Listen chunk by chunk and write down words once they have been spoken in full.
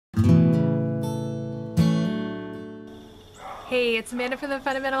Hey, it's Amanda from the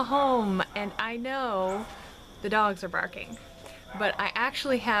Fundamental Home, and I know the dogs are barking, but I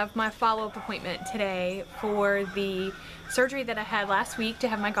actually have my follow-up appointment today for the surgery that I had last week to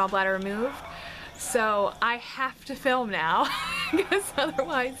have my gallbladder removed. So I have to film now because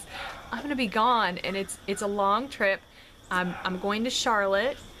otherwise I'm gonna be gone, and it's a long trip. I'm going to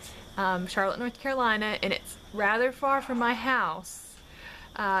Charlotte, North Carolina, and it's rather far from my house.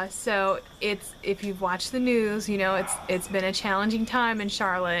 So if you've watched the news, you know it's been a challenging time in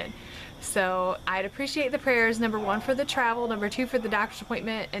Charlotte. So I'd appreciate the prayers, number one for the travel, number two for the doctor's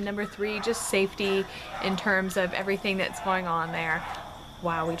appointment, and number three just safety in terms of everything that's going on there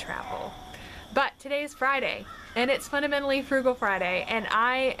while we travel. But today is Friday, and it's fundamentally Frugal Friday, and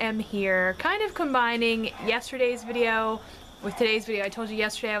I am here kind of combining yesterday's video with today's video. I told you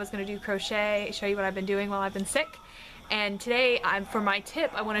yesterday I was going to do crochet, show you what I've been doing while I've been sick. And today, for my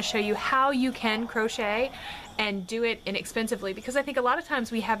tip, I want to show you how you can crochet and do it inexpensively, because I think a lot of times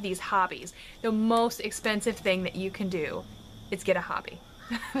we have these hobbies. The most expensive thing that you can do is get a hobby.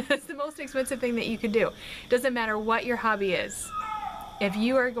 That's the most expensive thing that you can do. Doesn't matter what your hobby is. If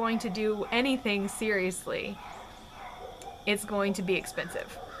you are going to do anything seriously, it's going to be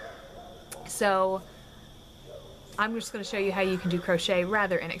expensive. So I'm just going to show you how you can do crochet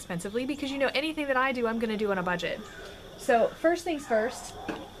rather inexpensively, because you know anything that I do, I'm going to do on a budget. So first things first,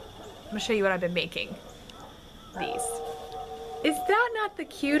 I'm going to show you what I've been making. These. Is that not the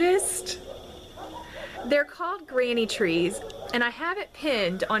cutest? They're called granny trees, and I have it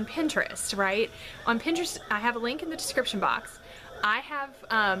pinned on Pinterest, right? On Pinterest, I have a link in the description box. I have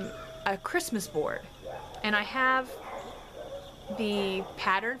a Christmas board, and I have the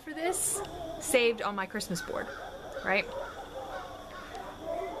pattern for this saved on my Christmas board, right?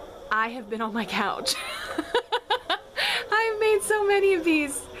 I have been on my couch. I have made so many of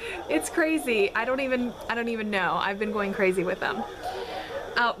these. It's crazy. I don't even know. I've been going crazy with them.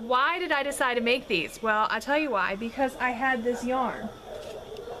 Why did I decide to make these? Well, I'll tell you why. Because I had this yarn.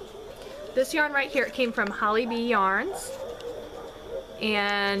 This yarn right here, it came from Holly Bee Yarns.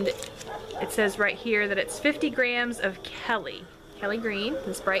 And it says right here that it's 50 grams of Kelly green,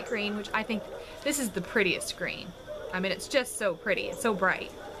 this bright green, which I think this is the prettiest green. I mean, it's just so pretty. It's so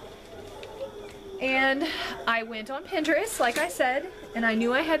bright. And I went on Pinterest, like I said, and I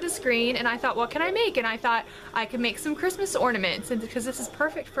knew I had this green, and I thought, what can I make? And I thought I could make some Christmas ornaments, and because this is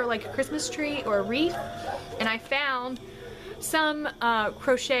perfect for like a Christmas tree or a wreath. And I found some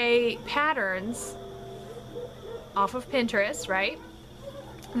crochet patterns off of Pinterest, right?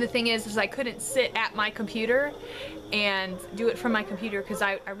 The thing is I couldn't sit at my computer and do it from my computer because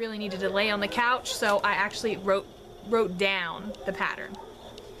I really needed to lay on the couch, so I actually wrote down the pattern.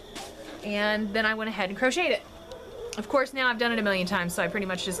 And then I went ahead and crocheted it. Of course, now I've done it a million times, so I pretty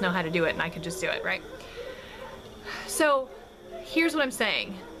much just know how to do it, and I could just do it, right? So here's what I'm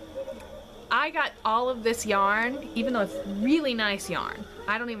saying. I got all of this yarn, even though it's really nice yarn.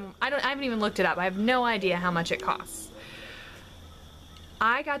 I haven't even looked it up. I have no idea how much it costs.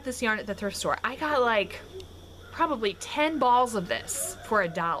 I got this yarn at the thrift store. I got like probably 10 balls of this for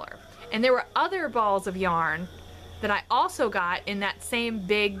 $1. And there were other balls of yarn that I also got in that same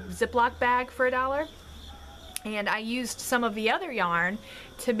big Ziploc bag for $1. And I used some of the other yarn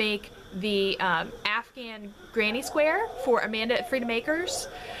to make the Afghan granny square for Amanda at Freedom Acres.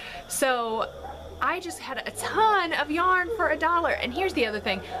 So I just had a ton of yarn for $1. And here's the other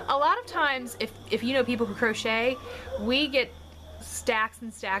thing. A lot of times, if you know people who crochet, we get stacks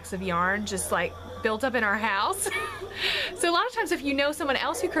and stacks of yarn just like built up in our house. So a lot of times if you know someone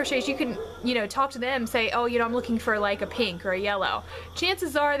else who crochets, you can, you know, talk to them, say, oh, you know, I'm looking for like a pink or a yellow.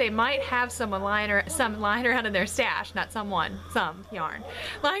 Chances are they might have some lying around in their stash, not someone, some yarn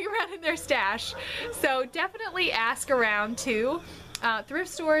lying around in their stash. So definitely ask around too. Thrift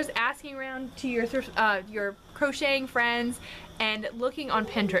stores, asking around to your crocheting friends, and looking on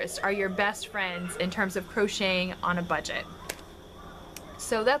Pinterest are your best friends in terms of crocheting on a budget.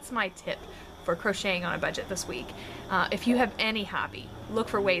 So that's my tip for crocheting on a budget this week. If you have any hobby, look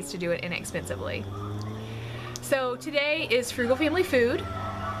for ways to do it inexpensively. So today is Frugal Family Food.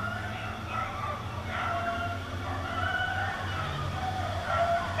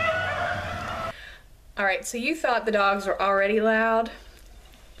 Alright, so you thought the dogs were already loud.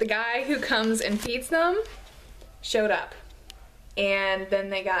 The guy who comes and feeds them showed up. And then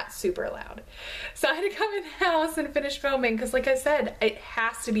they got super loud. So I had to come in the house and finish filming because, like I said, it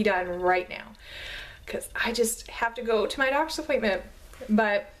has to be done right now because I just have to go to my doctor's appointment.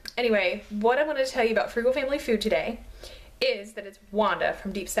 But anyway, what I wanted to tell you about Frugal Family Food today is that it's Wanda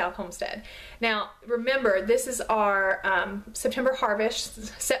from Deep South Homestead. Now, remember, this is our September harvest,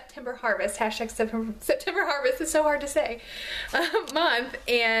 hashtag September harvest is so hard to say, month,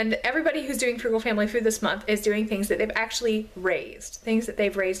 and everybody who's doing Frugal Family Food this month is doing things that they've actually raised, things that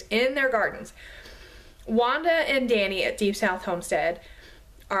they've raised in their gardens. Wanda and Danny at Deep South Homestead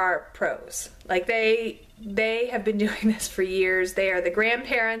are pros. Like they have been doing this for years. They are the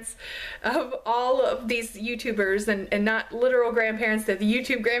grandparents of all of these YouTubers, and not literal grandparents, they're the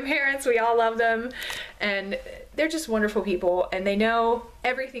YouTube grandparents. We all love them, and they're just wonderful people, and they know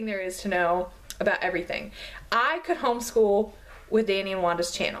everything there is to know about everything. I could homeschool with Danny and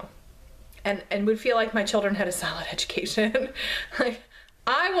Wanda's channel and would feel like my children had a solid education. Like,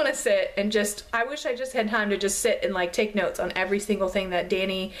 I want to sit and I wish I just had time to just sit and like take notes on every single thing that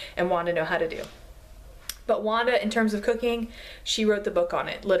Danny and Wanda know how to do. But Wanda, in terms of cooking, she wrote the book on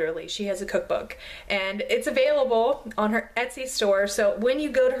it, literally. She has a cookbook, and it's available on her Etsy store. So when you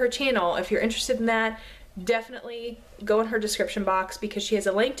go to her channel, if you're interested in that, definitely go in her description box because she has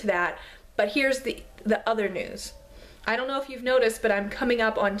a link to that. But here's the other news. I don't know if you've noticed, but I'm coming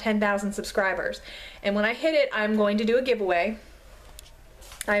up on 10,000 subscribers. And when I hit it, I'm going to do a giveaway.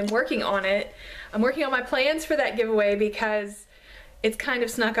 I'm working on it. I'm working on my plans for that giveaway because it's kind of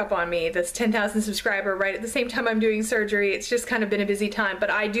snuck up on me, this 10,000 subscriber right at the same time I'm doing surgery. It's just kind of been a busy time,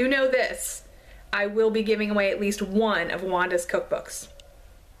 but I do know this. I will be giving away at least one of Wanda's cookbooks.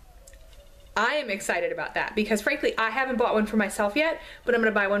 I am excited about that because frankly, I haven't bought one for myself yet, but I'm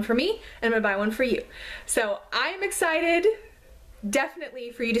gonna buy one for me and I'm gonna buy one for you. So I am excited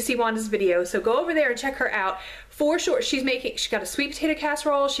definitely for you to see Wanda's video, so go over there and check her out. For sure, she's got a sweet potato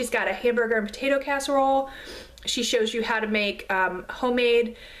casserole, she's got a hamburger and potato casserole, she shows you how to make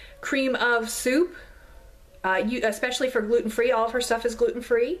homemade cream of soup, especially for gluten-free. All of her stuff is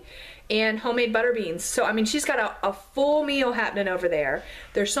gluten-free, and homemade butter beans. So I mean, she's got a full meal happening over there.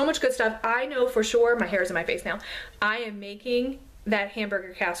 There's so much good stuff. I know for sure, my hair's in my face now, I am making that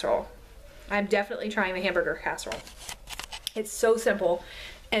hamburger casserole. I'm definitely trying the hamburger casserole. It's so simple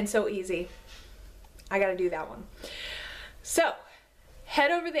and so easy. I gotta do that one. So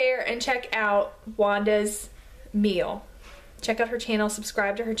head over there and check out Wanda's meal. Check out her channel,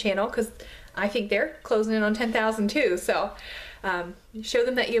 subscribe to her channel, because I think they're closing in on 10,000 too. So show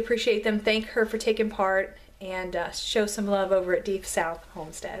them that you appreciate them, thank her for taking part, and show some love over at Deep South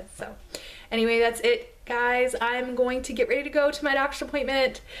Homestead. So anyway, that's it, guys. I'm going to get ready to go to my doctor's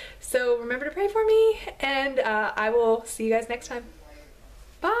appointment, so remember to pray for me, and I will see you guys next time.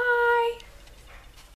 Bye.